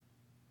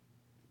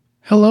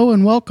Hello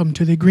and welcome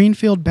to the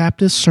Greenfield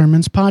Baptist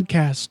Sermons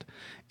Podcast.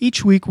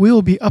 Each week we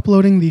will be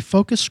uploading the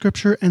focus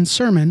scripture and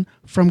sermon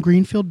from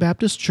Greenfield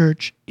Baptist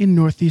Church in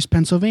Northeast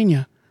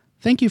Pennsylvania.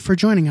 Thank you for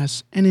joining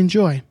us and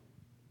enjoy.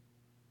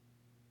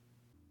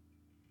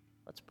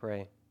 Let's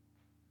pray.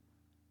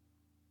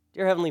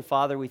 Dear Heavenly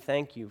Father, we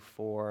thank you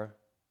for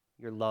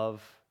your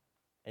love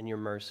and your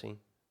mercy.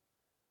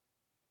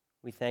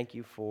 We thank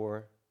you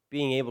for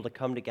being able to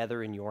come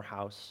together in your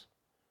house,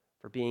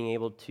 for being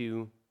able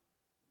to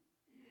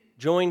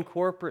join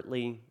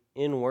corporately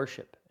in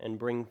worship and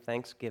bring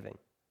thanksgiving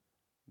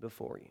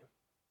before you.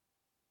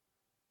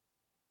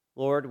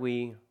 Lord,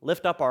 we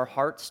lift up our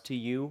hearts to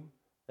you,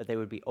 that they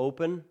would be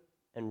open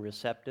and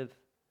receptive,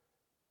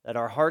 that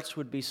our hearts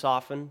would be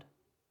softened,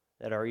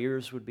 that our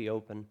ears would be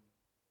open,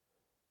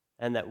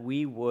 and that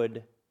we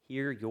would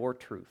hear your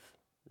truth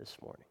this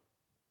morning.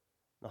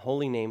 In the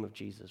holy name of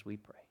Jesus, we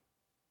pray.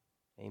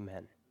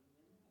 Amen.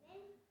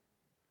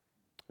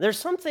 There's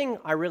something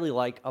I really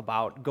like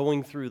about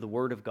going through the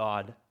Word of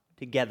God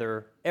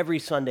together every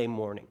Sunday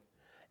morning.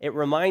 It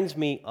reminds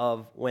me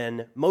of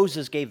when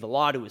Moses gave the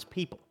law to his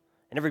people,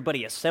 and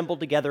everybody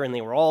assembled together, and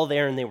they were all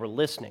there, and they were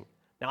listening.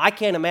 Now, I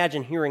can't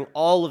imagine hearing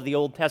all of the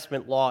Old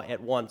Testament law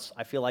at once.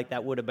 I feel like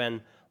that would have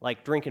been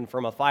like drinking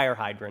from a fire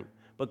hydrant.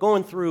 But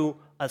going through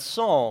a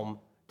psalm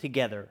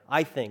together,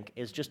 I think,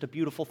 is just a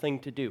beautiful thing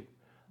to do.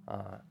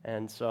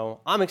 And so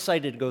I'm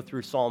excited to go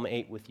through Psalm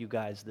 8 with you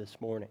guys this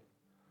morning.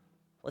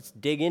 Let's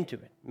dig into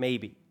it,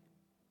 maybe,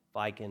 if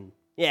I can.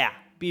 Yeah,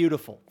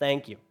 beautiful.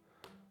 Thank you.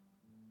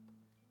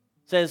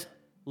 It says,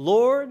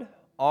 Lord,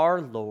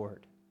 our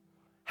Lord,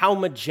 how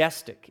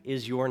majestic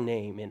is your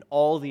name in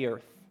all the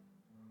earth.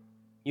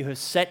 You have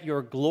set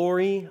your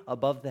glory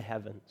above the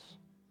heavens.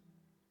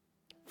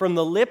 From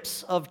the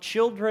lips of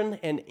children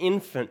and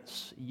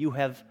infants, you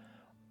have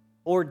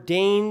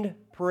ordained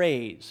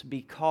praise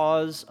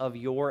because of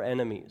your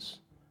enemies,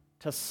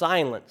 to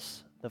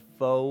silence the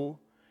foe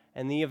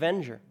and the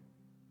avenger.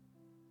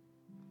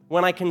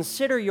 When I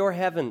consider your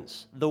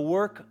heavens, the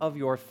work of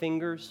your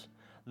fingers,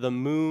 the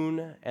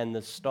moon and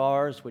the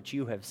stars which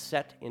you have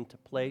set into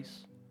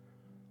place,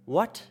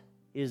 what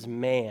is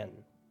man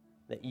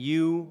that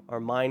you are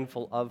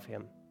mindful of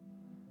him?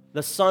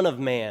 The Son of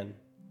Man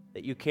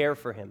that you care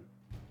for him?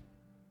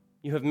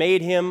 You have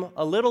made him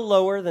a little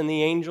lower than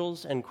the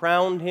angels and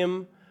crowned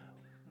him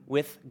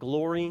with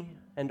glory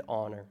and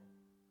honor.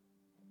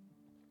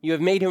 You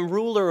have made him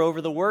ruler over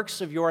the works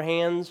of your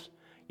hands.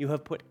 You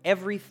have put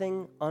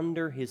everything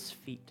under his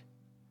feet,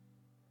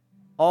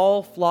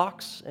 all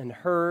flocks and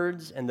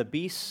herds and the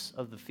beasts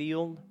of the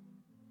field,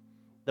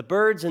 the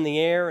birds in the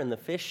air and the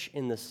fish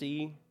in the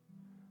sea,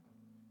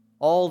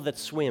 all that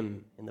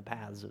swim in the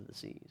paths of the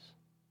seas.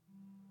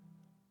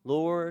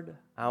 Lord,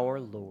 our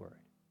Lord,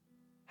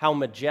 how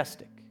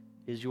majestic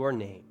is your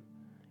name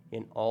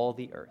in all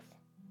the earth.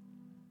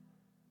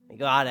 May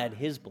God add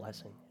his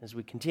blessing as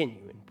we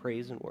continue in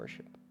praise and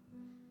worship.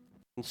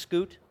 You can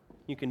scoot,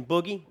 you can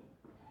boogie.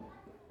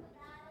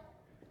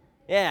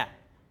 Yeah,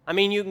 I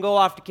mean, you can go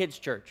off to kids'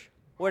 church,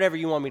 whatever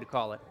you want me to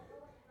call it.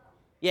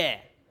 Yeah.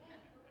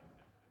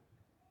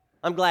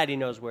 I'm glad he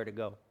knows where to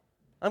go.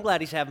 I'm glad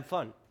he's having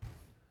fun.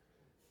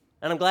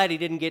 And I'm glad he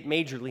didn't get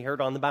majorly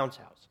hurt on the bounce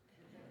house.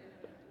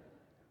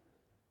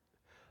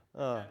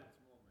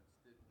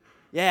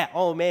 Yeah,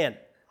 oh man.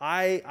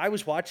 I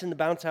was watching the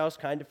bounce house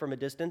kind of from a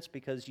distance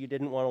because you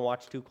didn't want to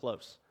watch too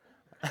close.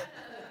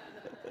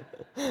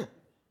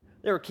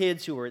 There were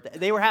kids who were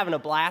having a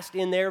blast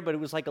in there, but it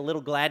was like a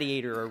little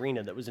gladiator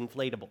arena that was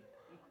inflatable.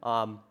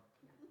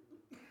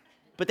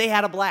 But they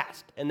had a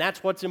blast, and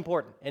that's what's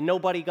important, and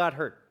nobody got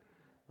hurt.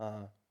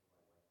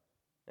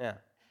 Yeah.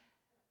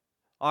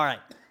 All right,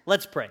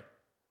 let's pray.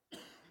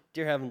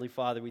 Dear Heavenly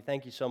Father, we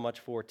thank you so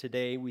much for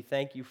today. We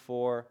thank you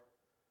for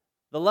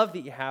the love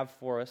that you have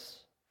for us,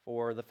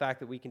 for the fact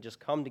that we can just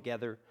come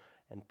together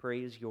and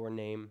praise your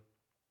name.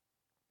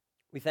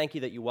 We thank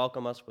you that you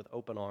welcome us with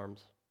open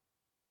arms.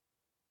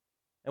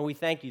 And we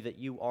thank you that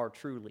you are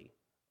truly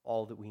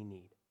all that we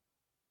need.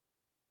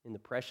 In the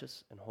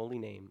precious and holy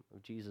name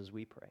of Jesus,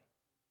 we pray.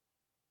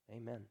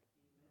 Amen.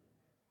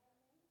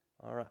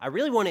 All right. I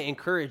really want to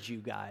encourage you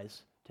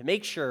guys to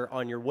make sure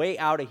on your way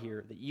out of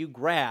here that you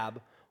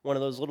grab one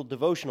of those little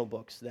devotional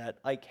books that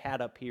Ike had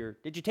up here.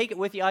 Did you take it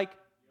with you, Ike?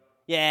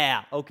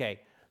 Yeah,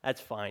 okay.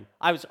 That's fine.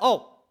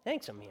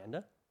 Thanks,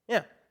 Amanda.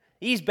 Yeah,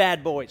 these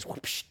bad boys,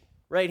 whoosh,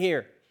 right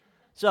here.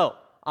 So,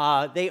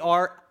 they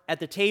are at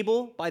the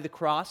table by the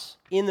cross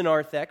in the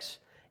narthex,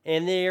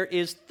 and there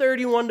is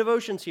 31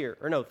 devotions here.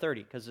 Or no,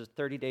 30, because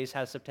 30 days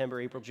has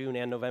September, April, June,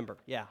 and November.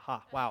 Yeah,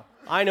 wow.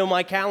 I know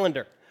my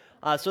calendar.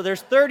 So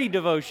there's 30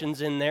 devotions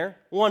in there,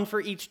 one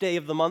for each day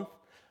of the month,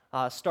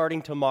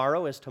 starting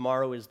tomorrow, as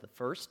tomorrow is the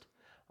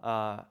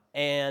 1st.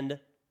 And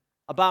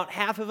about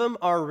half of them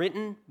are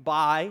written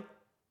by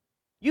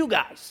you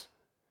guys,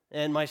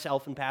 and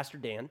myself and Pastor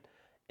Dan.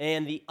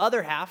 And the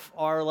other half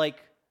are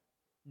like,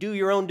 do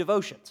your own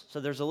devotions. So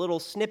there's a little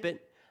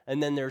snippet,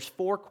 and then there's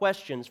 4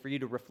 questions for you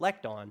to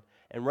reflect on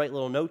and write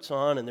little notes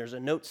on, and there's a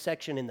notes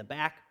section in the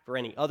back for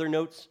any other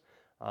notes.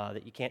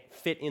 that you can't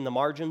fit in the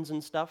margins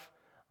and stuff.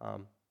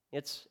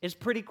 It's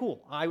pretty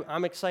cool.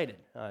 I'm excited.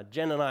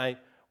 Jen and I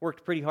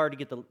worked pretty hard to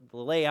get the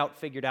layout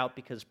figured out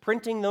because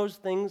printing those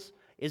things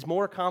is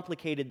more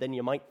complicated than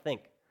you might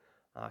think.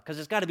 Because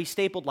it's got to be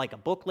stapled like a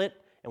booklet,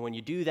 and when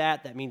you do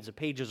that, that means the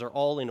pages are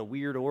all in a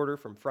weird order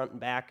from front and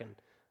back.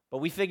 But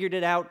we figured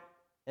it out,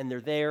 and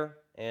they're there,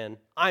 and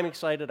I'm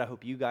excited. I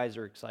hope you guys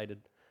are excited.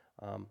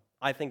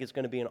 I think it's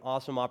going to be an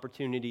awesome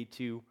opportunity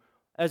to,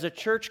 as a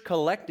church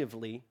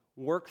collectively,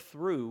 work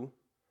through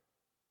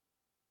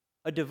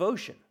a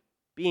devotion,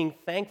 being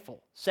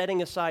thankful,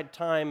 setting aside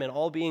time, and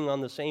all being on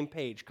the same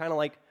page, kind of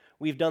like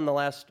we've done the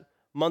last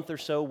month or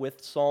so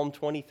with Psalm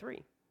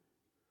 23.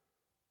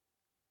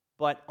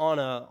 But on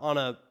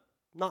a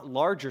not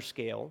larger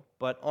scale,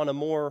 but on a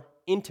more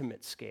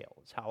intimate scale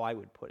is how I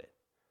would put it.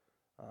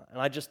 And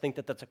I just think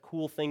that that's a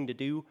cool thing to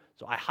do,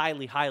 so I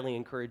highly, highly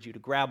encourage you to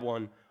grab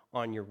one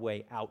on your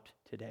way out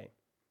today.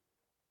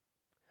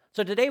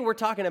 So today we're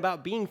talking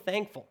about being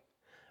thankful.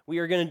 We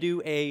are going to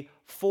do a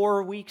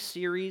 4-week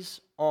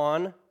series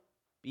on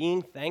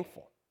being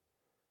thankful.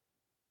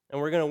 And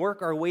we're going to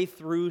work our way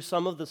through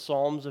some of the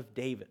Psalms of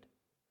David.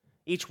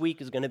 Each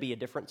week is going to be a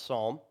different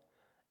psalm,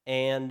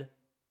 and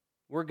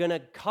we're going to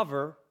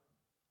cover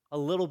a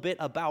little bit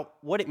about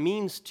what it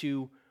means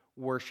to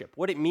worship,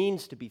 what it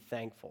means to be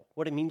thankful,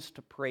 what it means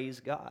to praise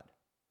God,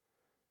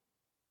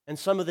 and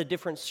some of the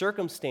different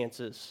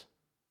circumstances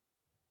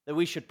that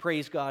we should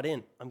praise God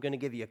in. I'm going to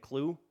give you a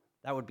clue.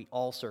 That would be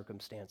all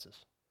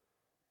circumstances.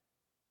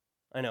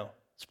 I know,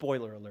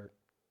 spoiler alert.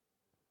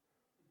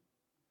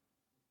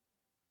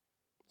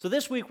 So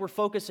this week we're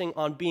focusing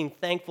on being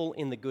thankful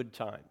in the good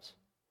times,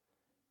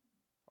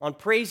 on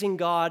praising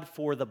God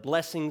for the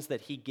blessings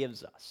that He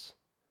gives us,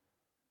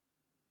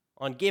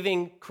 on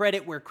giving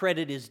credit where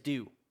credit is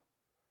due.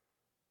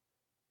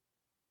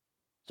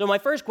 So my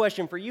first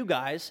question for you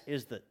guys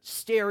is the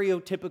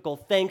stereotypical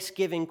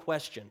Thanksgiving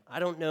question. I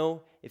don't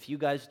know if you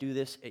guys do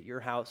this at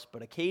your house,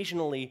 but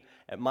occasionally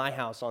at my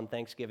house on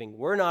Thanksgiving,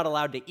 we're not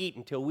allowed to eat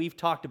until we've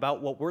talked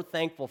about what we're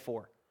thankful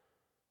for.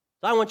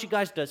 So I want you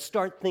guys to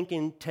start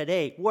thinking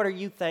today, what are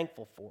you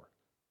thankful for?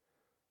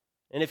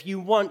 And if you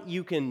want,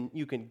 you can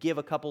give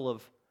a couple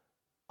of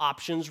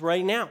options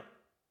right now.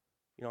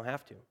 You don't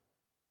have to.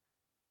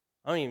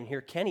 I don't even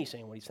hear Kenny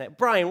saying what he's thankful for.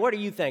 Brian, what are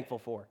you thankful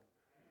for?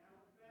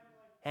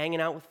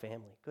 Hanging out with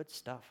family. Good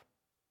stuff.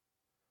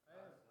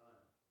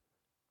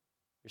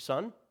 Your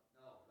son? No,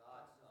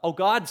 God's son. Oh,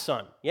 God's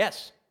son.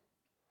 Yes.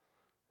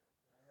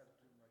 I have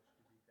too much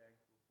to be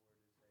thankful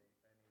for to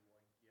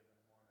say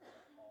anyone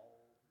given one of all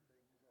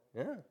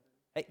things.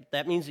 Yeah. Hey,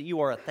 that means that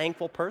you are a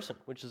thankful person,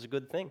 which is a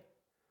good thing.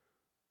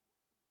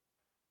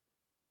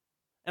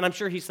 And I'm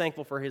sure he's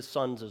thankful for his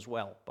sons as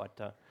well,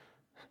 but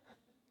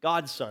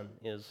God's son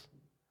is,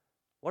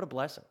 what a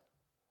blessing.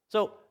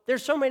 So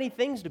there's so many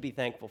things to be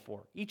thankful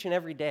for each and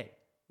every day,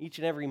 each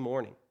and every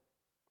morning.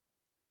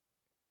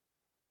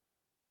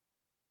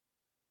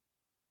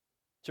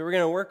 So we're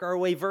going to work our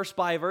way verse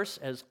by verse,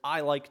 as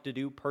I like to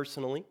do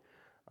personally.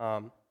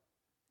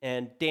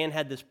 And Dan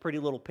had this pretty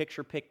little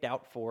picture picked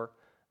out for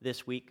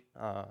this week,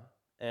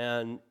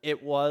 and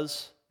it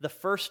was the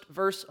first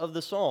verse of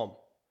the psalm.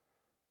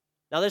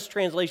 Now, this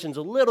translation's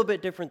a little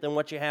bit different than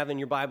what you have in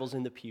your Bibles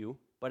in the pew,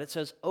 but it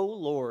says, O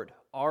Lord,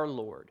 our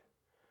Lord,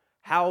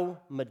 how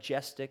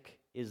majestic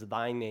is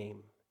thy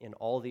name in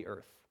all the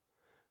earth,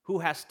 who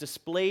hast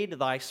displayed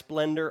thy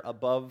splendor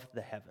above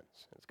the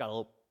heavens. It's got a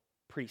little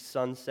pretty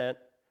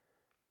sunset.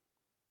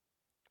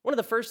 One of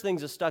the first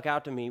things that stuck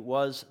out to me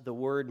was the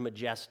word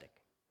majestic.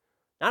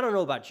 I don't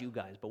know about you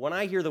guys, but when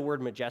I hear the word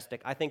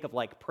majestic, I think of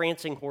like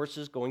prancing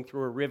horses going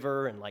through a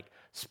river and like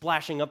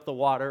splashing up the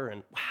water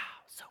and wow,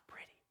 so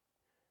pretty.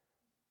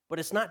 But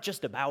it's not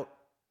just about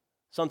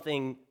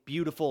something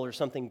beautiful or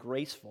something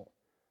graceful.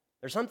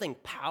 There's something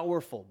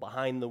powerful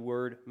behind the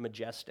word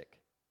majestic.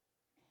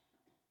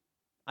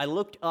 I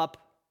looked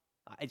up,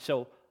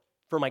 so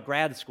for my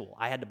grad school,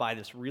 I had to buy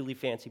this really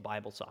fancy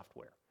Bible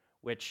software,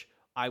 which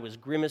I was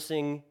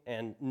grimacing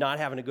and not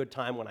having a good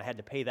time when I had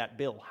to pay that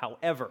bill.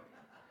 However,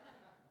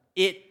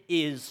 it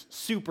is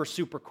super,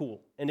 super cool,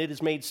 and it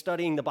has made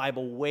studying the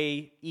Bible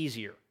way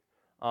easier.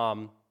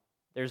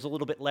 There's a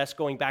little bit less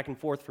going back and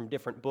forth from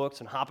different books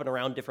and hopping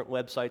around different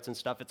websites and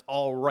stuff. It's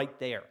all right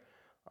there,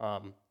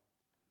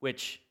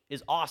 which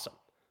is awesome.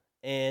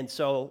 And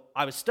so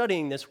I was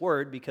studying this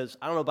word because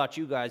I don't know about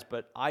you guys,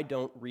 but I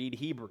don't read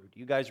Hebrew. Do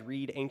you guys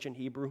read ancient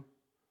Hebrew?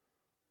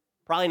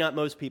 Probably not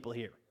most people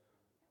here.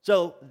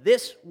 So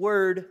this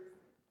word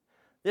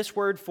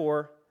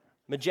for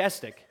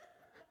majestic.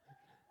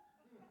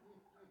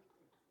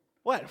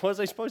 What was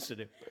I supposed to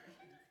do?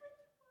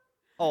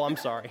 Oh, I'm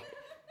sorry.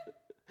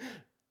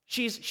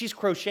 She's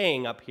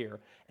crocheting up here,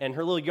 and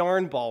her little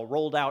yarn ball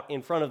rolled out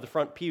in front of the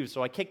front pew,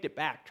 so I kicked it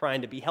back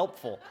trying to be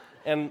helpful,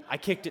 and I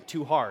kicked it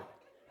too hard.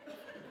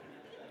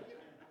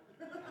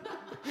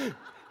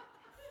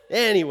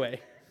 Anyway.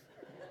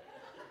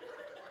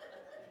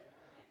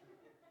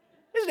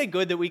 Isn't it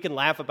good that we can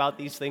laugh about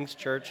these things,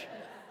 church?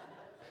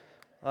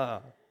 I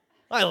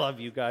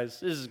love you guys.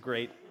 This is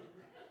great.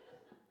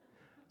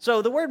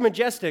 So the word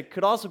majestic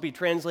could also be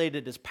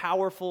translated as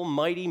powerful,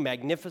 mighty,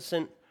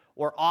 magnificent,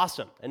 or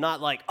awesome. And not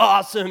like,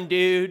 awesome,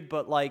 dude,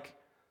 but like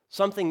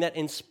something that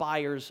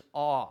inspires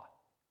awe.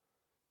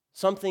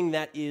 Something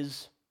that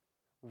is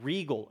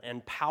regal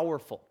and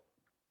powerful.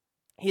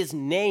 His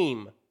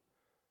name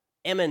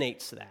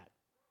emanates that.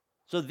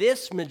 So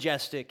this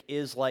majestic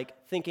is like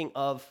thinking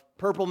of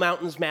Purple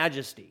Mountain's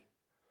majesty.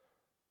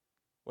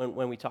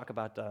 When we talk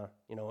about,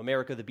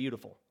 America the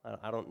Beautiful.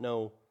 I don't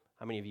know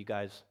how many of you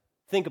guys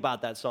think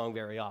about that song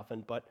very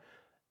often, but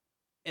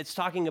it's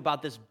talking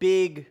about this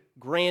big,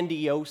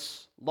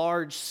 grandiose,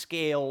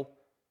 large-scale,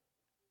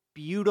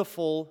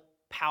 beautiful,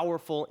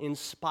 powerful,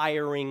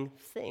 inspiring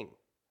thing.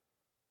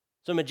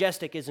 So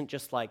majestic isn't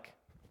just like,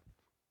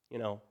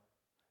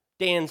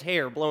 Dan's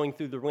hair blowing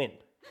through the wind.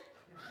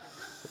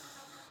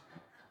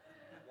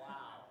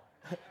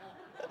 Wow.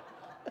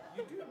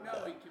 You do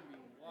know he can be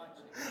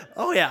watching.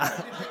 Oh,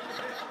 yeah.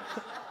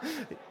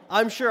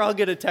 I'm sure I'll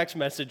get a text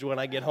message when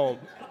I get home.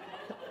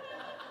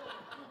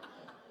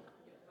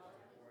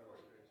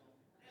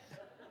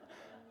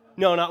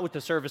 No, not with the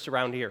service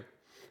around here.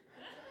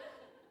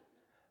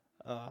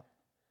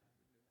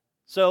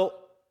 So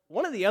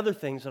one of the other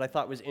things that I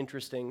thought was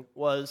interesting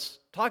was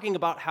talking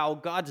about how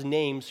God's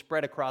name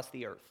spread across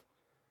the earth.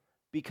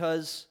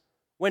 Because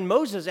when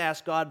Moses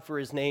asked God for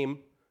his name,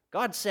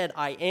 God said,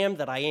 I am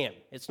that I am.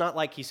 It's not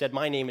like he said,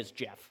 my name is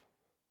Jeff.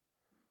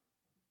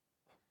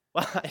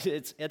 Well,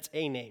 it's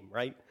a name,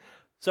 right?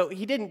 So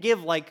he didn't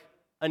give like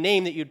a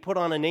name that you'd put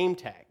on a name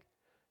tag.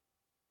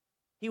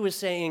 He was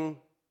saying,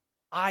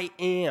 I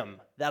am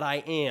that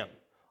I am.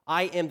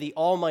 I am the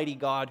Almighty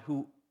God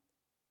who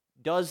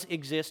does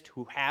exist,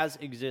 who has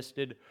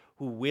existed,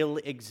 who will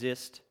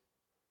exist.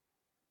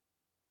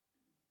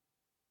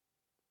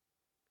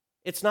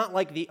 It's not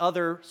like the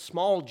other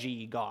small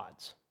g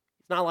gods.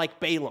 It's not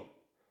like Balaam.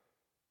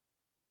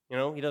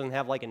 He doesn't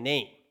have like a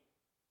name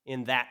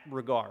in that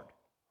regard.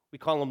 We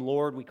call him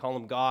Lord, we call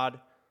him God.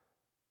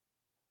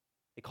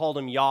 They called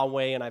him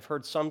Yahweh, and I've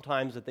heard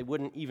sometimes that they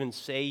wouldn't even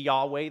say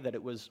Yahweh, that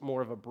it was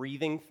more of a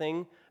breathing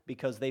thing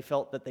because they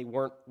felt that they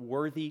weren't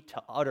worthy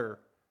to utter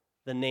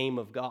the name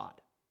of God.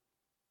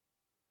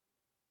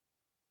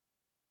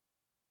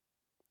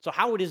 So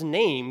how would his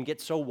name get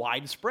so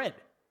widespread?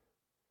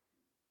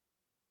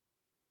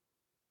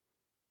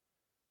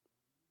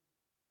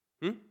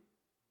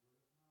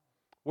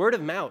 Word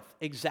of mouth,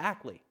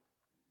 exactly.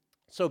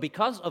 So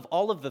because of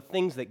all of the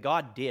things that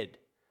God did,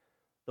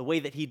 the way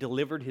that he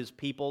delivered his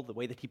people, the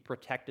way that he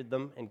protected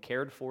them and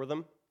cared for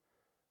them,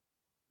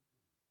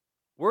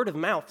 word of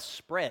mouth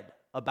spread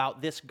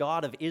about this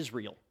God of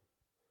Israel.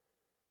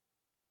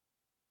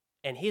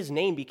 And his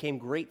name became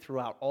great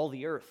throughout all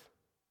the earth,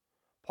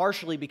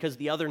 partially because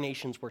the other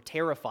nations were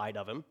terrified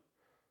of him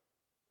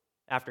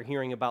after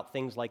hearing about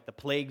things like the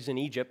plagues in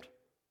Egypt.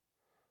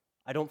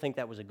 I don't think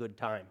that was a good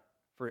time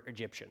for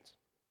Egyptians.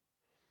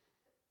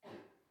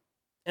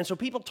 And so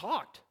people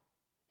talked.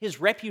 His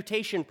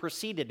reputation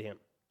preceded him.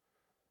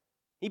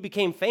 He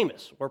became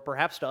famous, or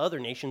perhaps to other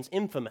nations,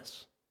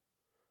 infamous.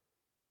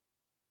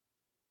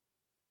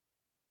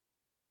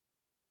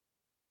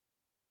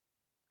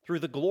 Through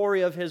the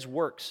glory of his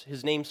works,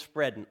 his name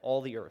spread in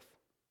all the earth.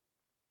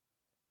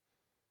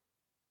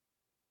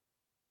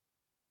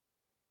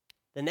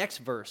 The next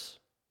verse,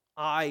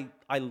 I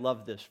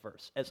love this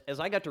verse.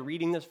 As I got to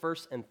reading this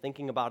verse and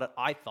thinking about it,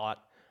 I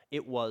thought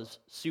it was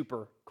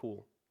super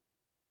cool.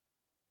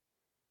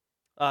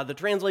 The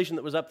translation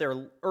that was up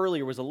there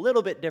earlier was a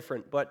little bit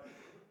different, but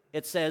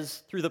it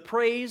says, through the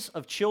praise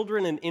of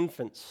children and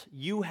infants,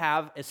 you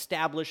have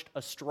established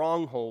a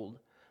stronghold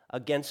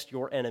against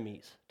your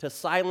enemies, to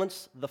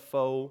silence the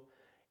foe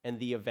and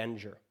the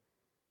avenger.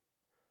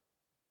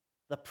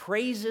 The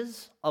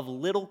praises of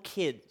little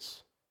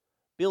kids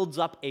builds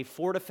up a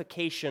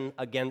fortification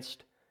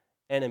against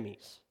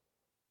enemies.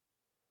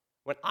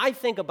 When I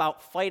think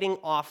about fighting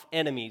off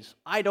enemies,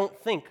 I don't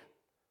think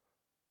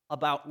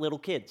about little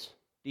kids.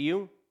 Do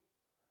you?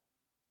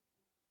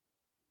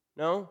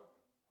 No?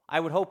 I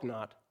would hope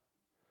not.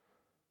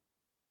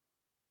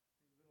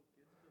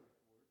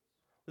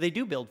 They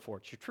do build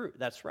forts, you're true,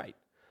 that's right.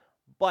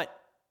 But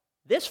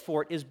this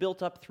fort is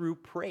built up through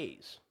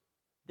praise.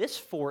 This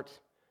fort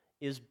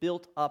is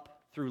built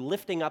up through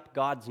lifting up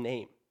God's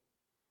name.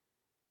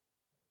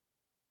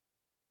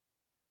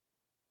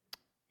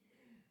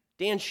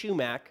 Dan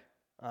Schumack,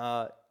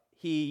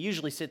 he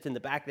usually sits in the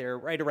back there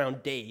right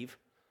around Dave.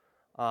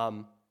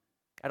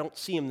 I don't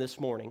see him this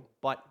morning,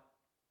 but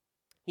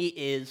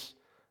he's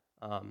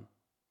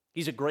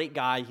a great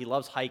guy. He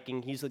loves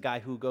hiking. He's the guy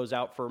who goes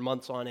out for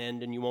months on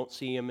end and you won't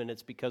see him, and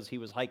it's because he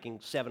was hiking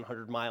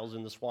 700 miles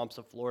in the swamps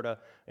of Florida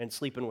and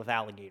sleeping with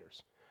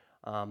alligators.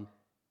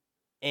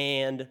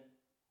 And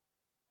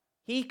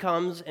he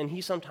comes and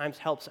he sometimes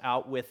helps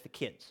out with the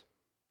kids.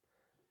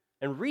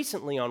 And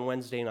recently on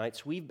Wednesday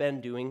nights, we've been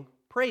doing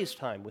praise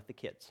time with the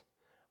kids.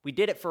 We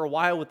did it for a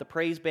while with the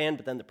praise band,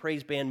 but then the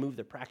praise band moved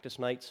their practice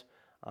nights.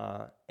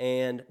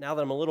 And now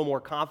that I'm a little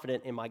more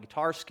confident in my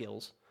guitar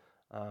skills,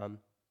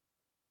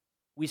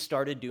 we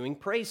started doing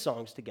praise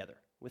songs together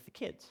with the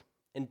kids.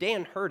 And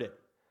Dan heard it,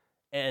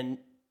 and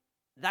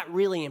that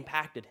really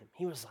impacted him.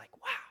 He was like,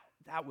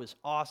 wow, that was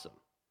awesome.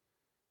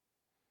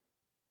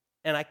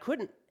 And I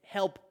couldn't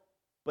help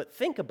but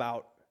think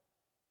about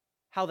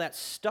how that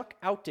stuck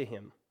out to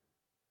him,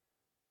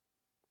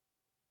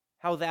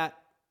 how that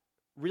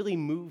really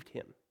moved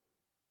him,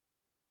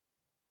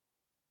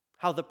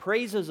 how the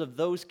praises of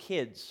those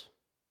kids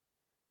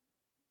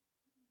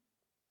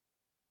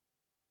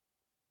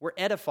were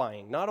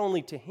edifying, not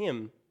only to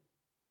him,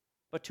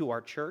 but to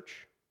our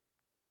church.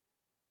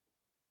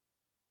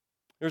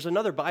 There's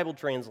another Bible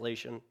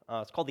translation,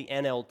 it's called the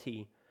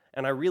NLT,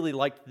 and I really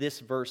liked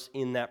this verse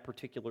in that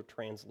particular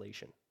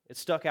translation. It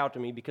stuck out to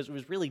me because it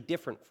was really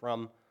different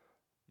from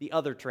the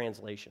other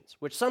translations,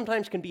 which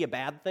sometimes can be a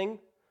bad thing,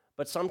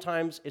 but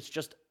sometimes it's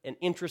just an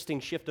interesting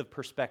shift of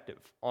perspective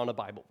on a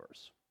Bible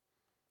verse.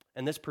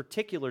 And this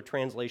particular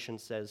translation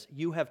says,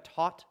 "You have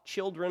taught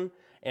children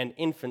and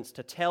infants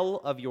to tell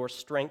of your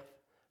strength,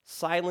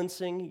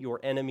 silencing your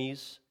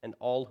enemies and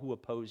all who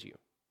oppose you."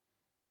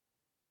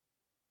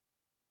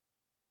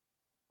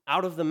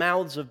 Out of the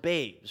mouths of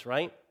babes,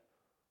 right?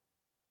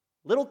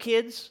 Little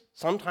kids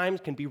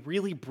sometimes can be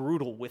really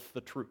brutal with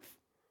the truth.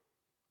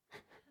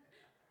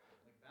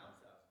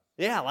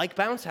 Yeah, like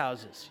bounce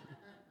houses.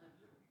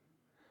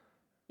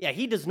 Yeah,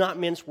 he does not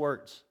mince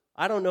words.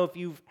 I don't know if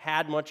you've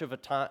had much of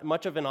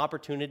an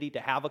opportunity to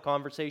have a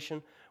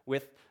conversation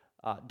with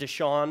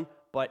Deshaun,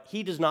 but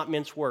he does not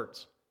mince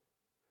words.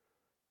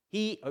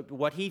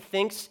 What he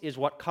thinks is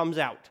what comes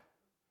out,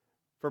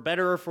 for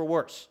better or for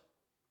worse.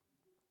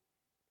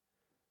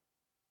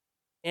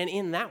 And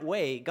in that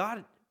way,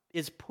 God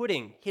is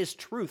putting his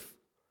truth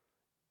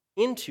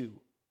into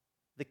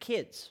the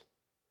kids.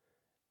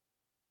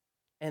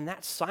 And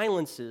that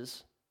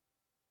silences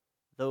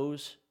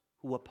those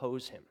who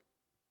oppose him.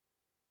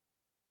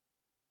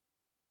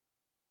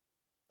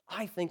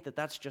 I think that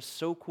that's just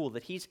so cool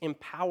that he's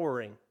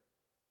empowering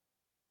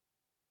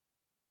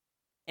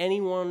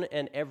anyone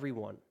and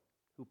everyone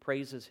who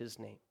praises his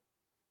name,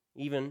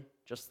 even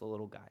just the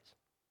little guys.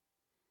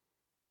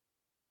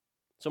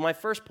 So my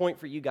first point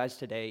for you guys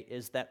today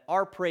is that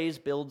our praise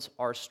builds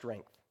our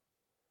strength.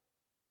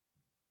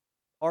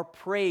 Our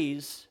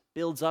praise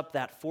builds up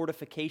that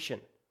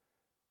fortification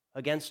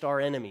against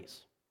our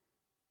enemies.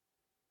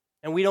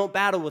 And we don't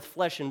battle with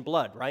flesh and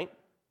blood, right?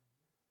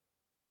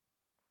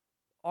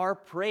 Our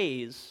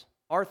praise,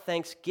 our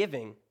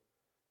thanksgiving,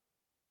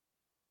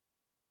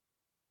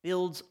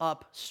 builds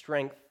up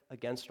strength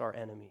against our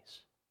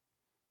enemies.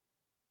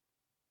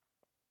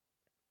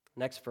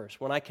 Next verse.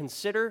 "When I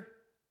consider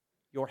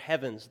your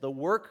heavens, the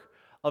work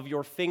of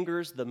your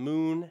fingers, the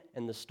moon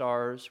and the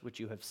stars, which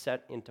you have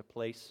set into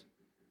place."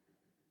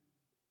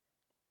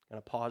 I'm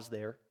going to pause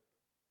there.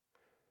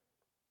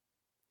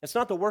 It's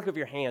not the work of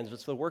your hands,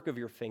 it's the work of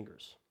your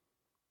fingers.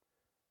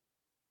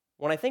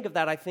 When I think of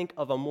that, I think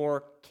of a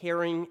more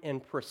caring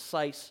and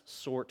precise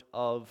sort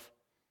of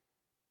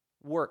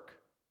work,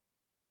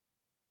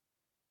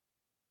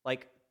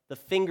 like the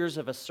fingers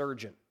of a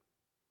surgeon.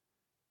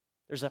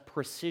 There's a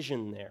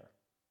precision there.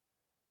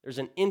 There's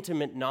an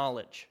intimate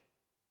knowledge.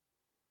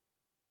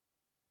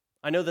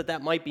 I know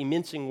that might be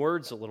mincing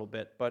words a little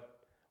bit,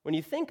 but when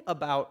you think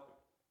about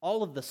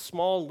all of the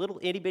small, little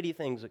itty-bitty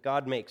things that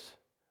God makes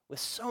with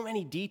so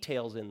many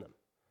details in them,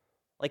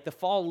 like the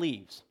fall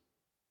leaves.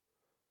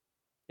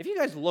 If you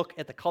guys look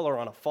at the color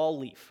on a fall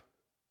leaf,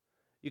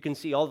 you can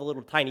see all the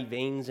little tiny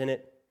veins in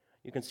it.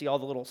 You can see all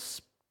the little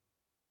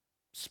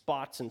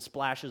spots and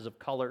splashes of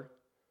color.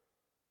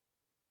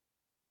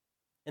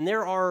 And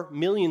there are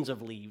millions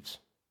of leaves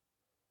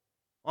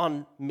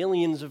on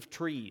millions of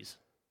trees.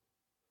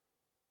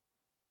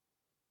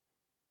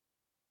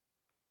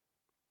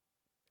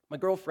 My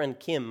girlfriend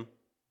Kim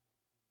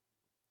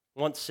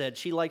once said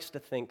she likes to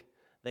think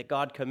that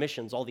God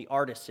commissions all the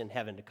artists in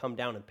heaven to come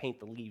down and paint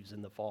the leaves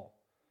in the fall.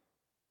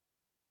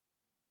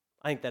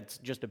 I think that's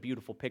just a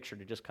beautiful picture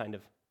to just kind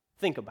of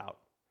think about.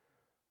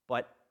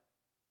 But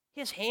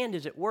his hand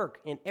is at work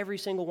in every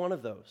single one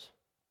of those.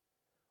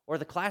 Or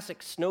the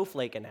classic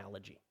snowflake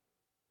analogy.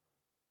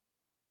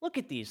 Look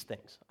at these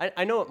things.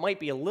 I know it might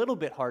be a little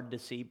bit hard to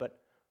see, but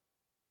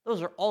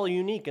those are all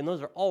unique and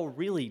those are all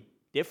really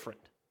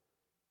different.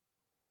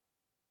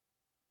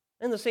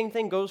 And the same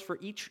thing goes for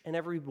each and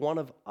every one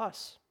of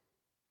us.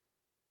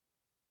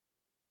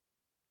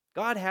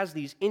 God has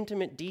these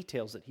intimate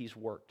details that he's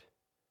worked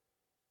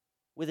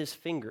with his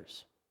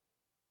fingers.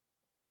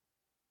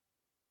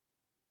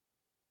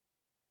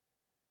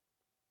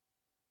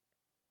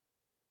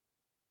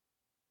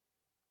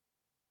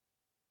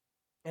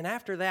 And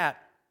after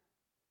that,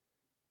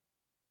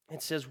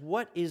 it says,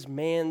 "What is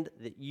man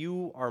that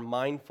you are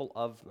mindful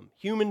of them?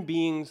 Human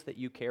beings that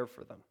you care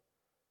for them."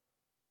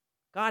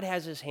 God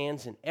has his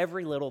hands in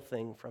every little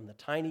thing, from the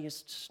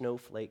tiniest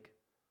snowflake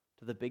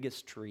to the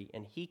biggest tree,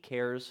 and he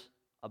cares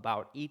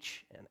about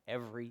each and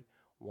every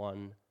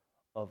one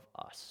of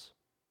us.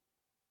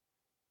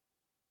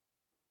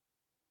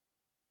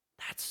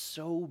 That's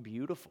so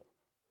beautiful.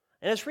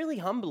 And it's really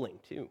humbling,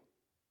 too.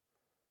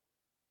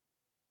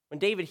 When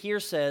David here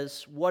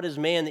says, "What is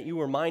man that you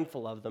were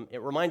mindful of them?"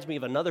 it reminds me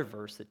of another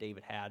verse that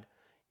David had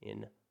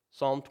in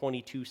Psalm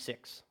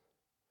 22:6.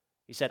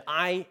 He said,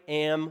 "I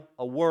am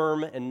a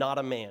worm and not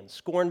a man,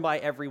 scorned by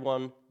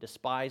everyone,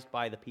 despised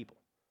by the people."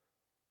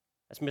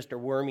 That's Mr.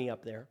 Wormy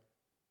up there.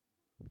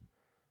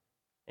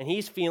 And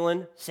he's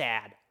feeling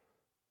sad.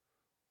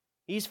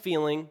 He's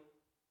feeling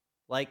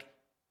like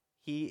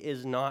he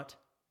is not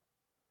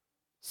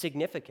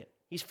significant.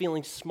 He's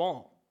feeling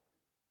small.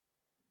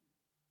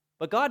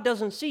 But God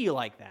doesn't see you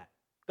like that.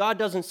 God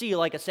doesn't see you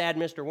like a sad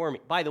Mr.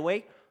 Wormy. By the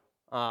way,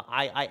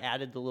 I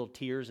added the little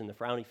tears and the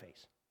frowny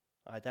face.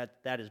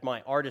 That is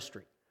my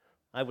artistry.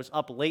 I was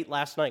up late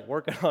last night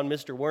working on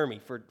Mr. Wormy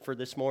for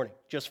this morning,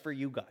 just for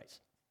you guys.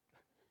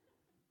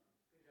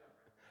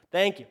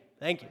 Thank you.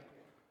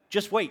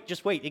 Just wait.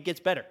 It gets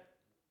better.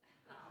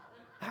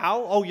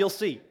 How? Oh, you'll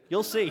see.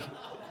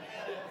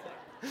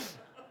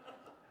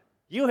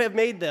 You have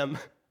made them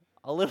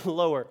a little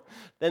lower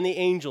than the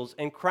angels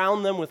and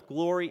crowned them with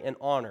glory and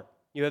honor.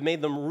 You have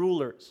made them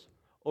rulers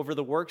over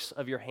the works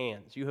of your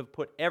hands. You have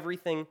put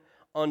everything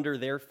under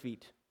their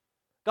feet.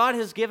 God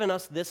has given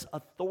us this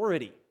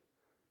authority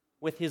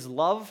with his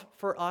love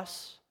for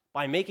us.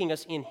 By making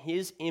us in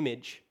his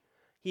image,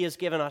 he has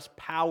given us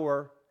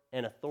power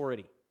and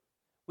authority.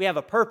 We have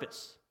a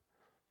purpose.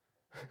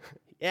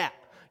 Yeah,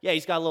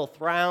 he's got a little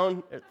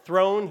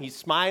throne. He's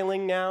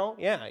smiling now.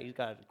 Yeah, he's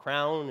got a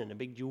crown and a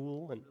big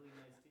jewel. And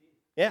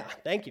yeah,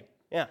 thank you.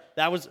 Yeah,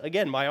 that was,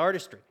 again, my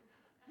artistry.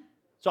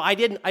 So I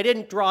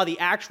didn't draw the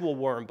actual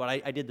worm, but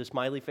I did the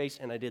smiley face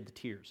and I did the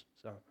tears.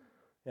 So,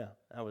 yeah,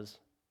 that was...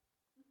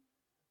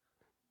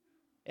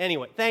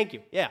 Anyway, thank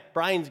you. Yeah,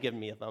 Brian's giving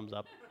me a thumbs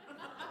up.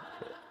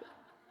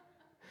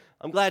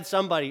 I'm glad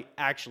somebody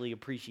actually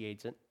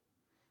appreciates it.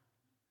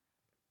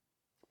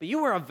 But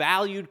you are a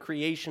valued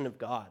creation of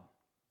God.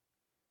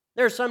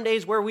 There are some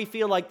days where we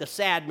feel like the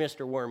sad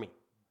Mr. Wormy.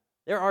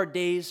 There are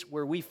days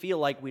where we feel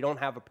like we don't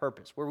have a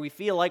purpose, where we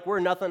feel like we're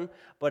nothing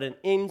but an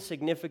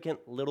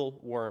insignificant little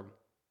worm.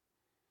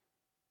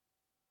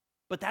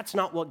 But that's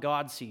not what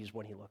God sees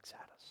when he looks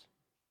at us.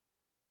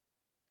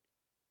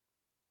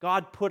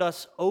 God put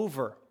us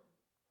over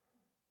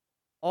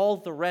all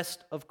the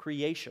rest of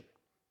creation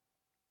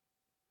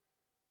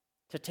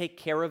to take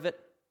care of it,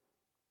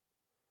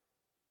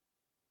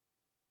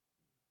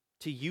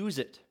 to use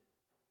it.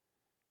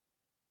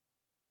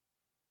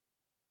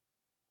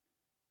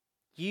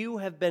 You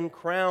have been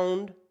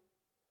crowned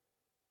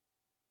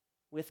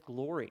with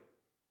glory.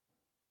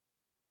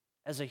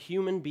 As a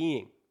human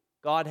being,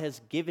 God has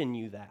given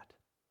you that.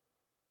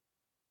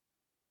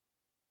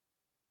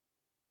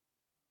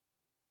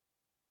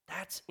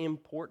 That's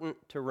important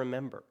to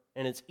remember,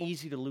 and it's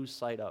easy to lose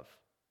sight of.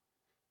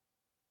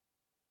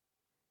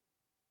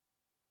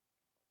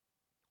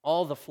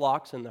 All the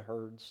flocks and the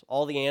herds,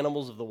 all the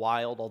animals of the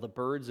wild, all the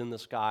birds in the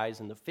skies,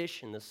 and the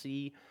fish in the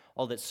sea,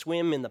 all that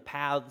swim in the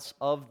paths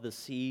of the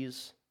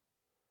seas.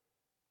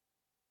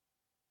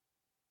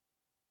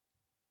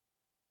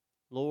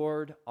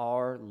 Lord,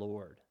 our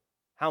Lord,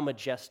 how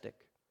majestic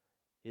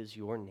is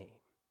your name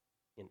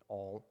in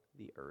all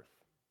the earth.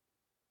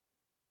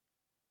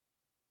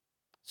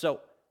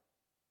 So,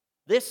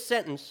 this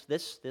sentence,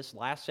 this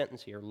last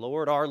sentence here,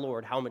 Lord, our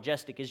Lord, how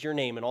majestic is your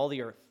name in all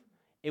the earth,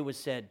 it was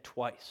said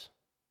twice,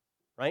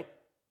 right?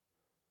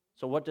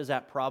 So what does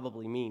that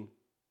probably mean?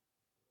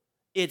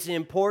 It's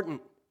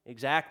important,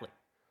 exactly.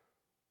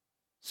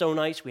 So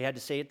nice, we had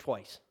to say it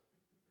twice.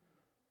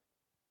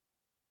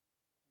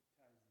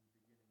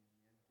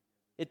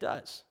 It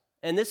does.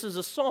 And this is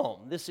a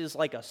psalm. This is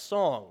like a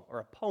song or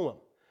a poem.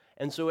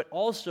 And so it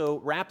also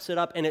wraps it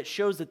up, and it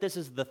shows that this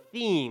is the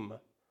theme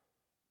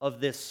of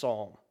this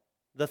psalm.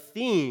 The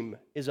theme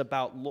is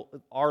about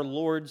our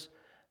Lord's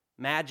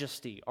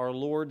majesty, our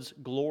Lord's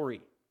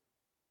glory,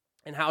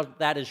 and how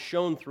that is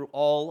shown through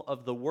all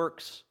of the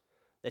works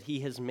that he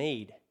has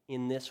made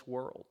in this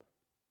world.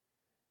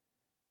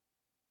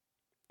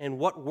 And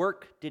what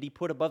work did he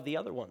put above the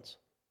other ones?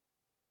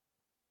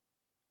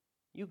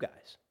 You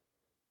guys.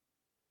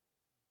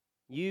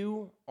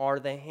 You are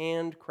the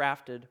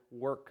handcrafted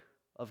work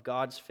of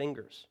God's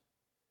fingers.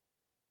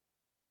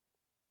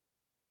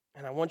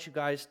 And I want you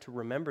guys to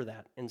remember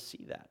that and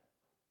see that.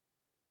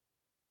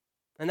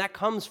 And that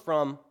comes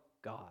from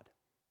God.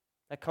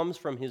 That comes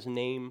from his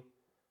name,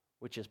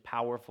 which is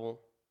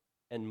powerful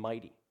and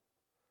mighty.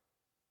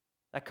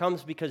 That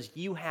comes because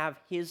you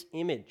have his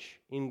image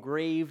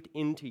engraved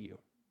into you.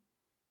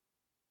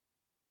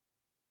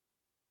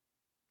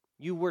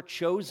 You were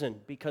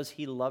chosen because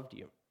he loved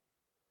you.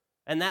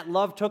 And that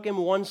love took him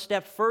one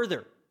step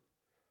further.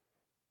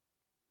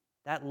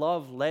 That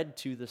love led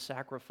to the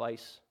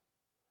sacrifice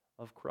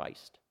of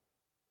Christ,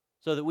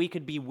 so that we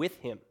could be with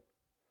him,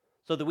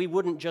 so that we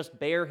wouldn't just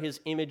bear his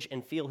image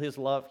and feel his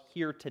love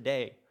here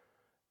today,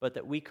 but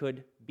that we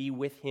could be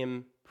with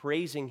him,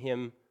 praising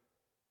him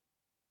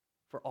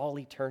for all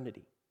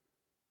eternity.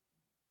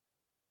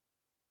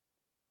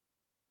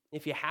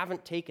 If you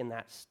haven't taken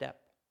that step,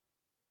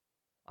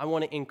 I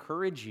want to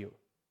encourage you.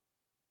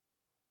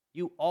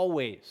 You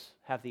always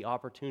have the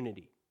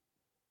opportunity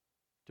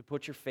to to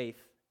put your faith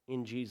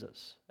in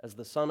Jesus as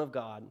the Son of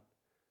God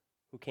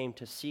who came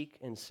to seek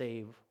and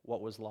save what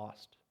was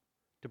lost,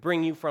 to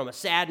bring you from a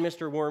sad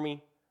Mr.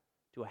 Wormy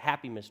to a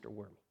happy Mr.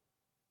 Wormy.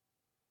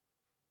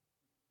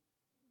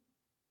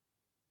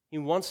 He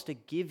wants to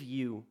give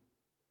you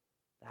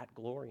that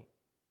glory.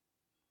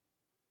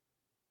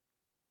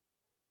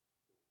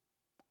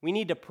 We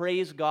need to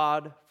praise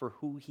God for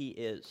who He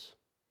is.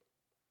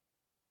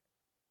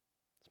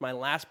 It's my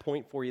last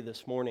point for you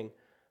this morning.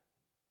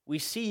 We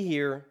see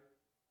here,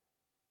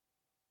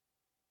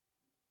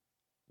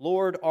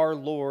 Lord, our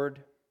Lord,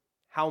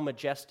 how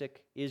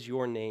majestic is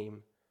your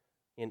name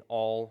in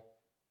all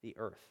the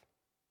earth.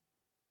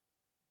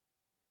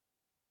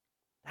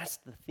 That's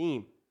the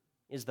theme,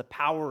 is the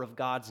power of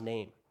God's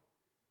name.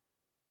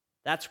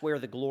 That's where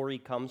the glory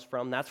comes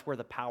from. That's where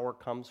the power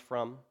comes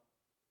from.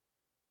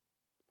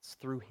 It's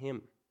through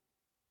Him.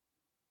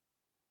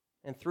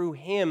 And through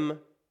Him,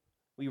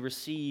 we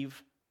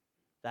receive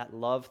that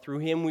love. Through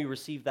Him, we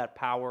receive that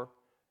power.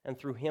 And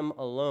through Him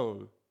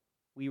alone,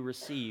 we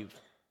receive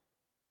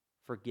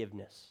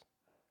forgiveness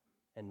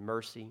and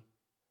mercy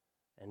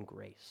and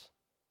grace.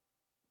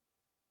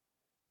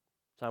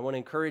 So I want to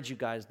encourage you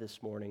guys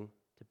this morning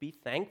to be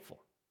thankful.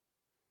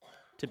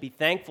 To be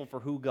thankful for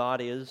who God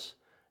is.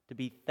 To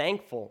be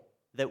thankful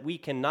that we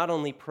can not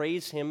only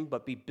praise Him,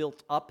 but be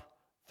built up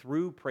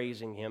through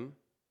praising Him.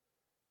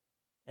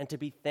 And to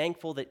be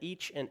thankful that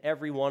each and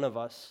every one of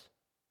us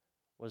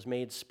was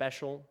made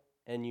special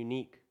and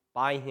unique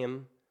by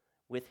Him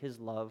with His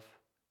love,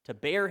 to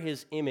bear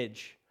His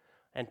image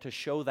and to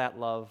show that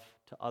love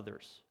to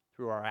others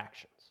through our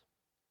actions.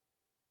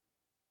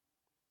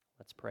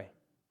 Let's pray.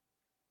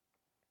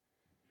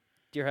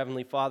 Dear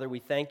Heavenly Father, we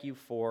thank You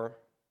for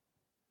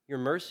Your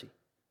mercy,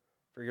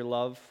 for Your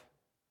love,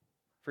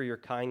 for Your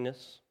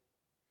kindness,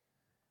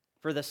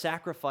 for the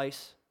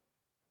sacrifice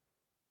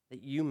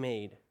that You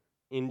made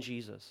in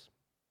Jesus,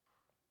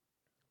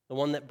 the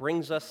one that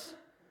brings us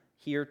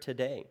here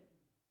today.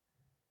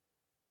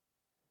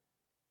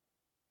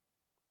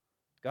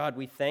 God,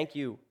 we thank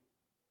You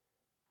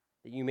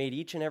that You made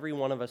each and every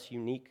one of us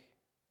unique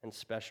and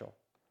special,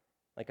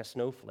 like a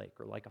snowflake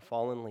or like a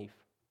fallen leaf.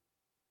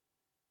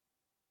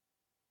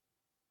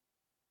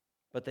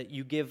 But that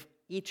You give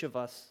each of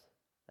us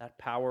that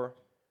power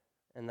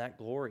and that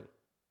glory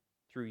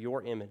through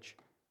Your image.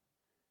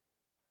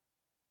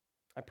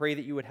 I pray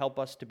that You would help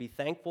us to be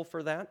thankful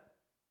for that,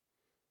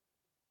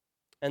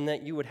 and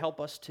that You would help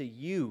us to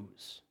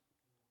use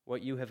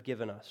what You have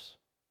given us,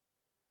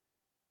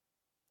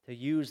 to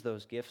use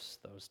those gifts,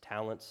 those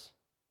talents,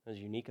 those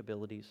unique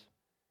abilities,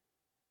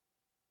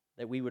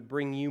 that we would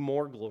bring You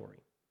more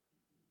glory.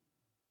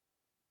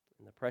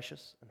 In the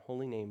precious and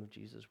holy name of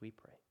Jesus we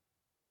pray.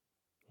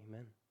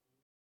 Amen.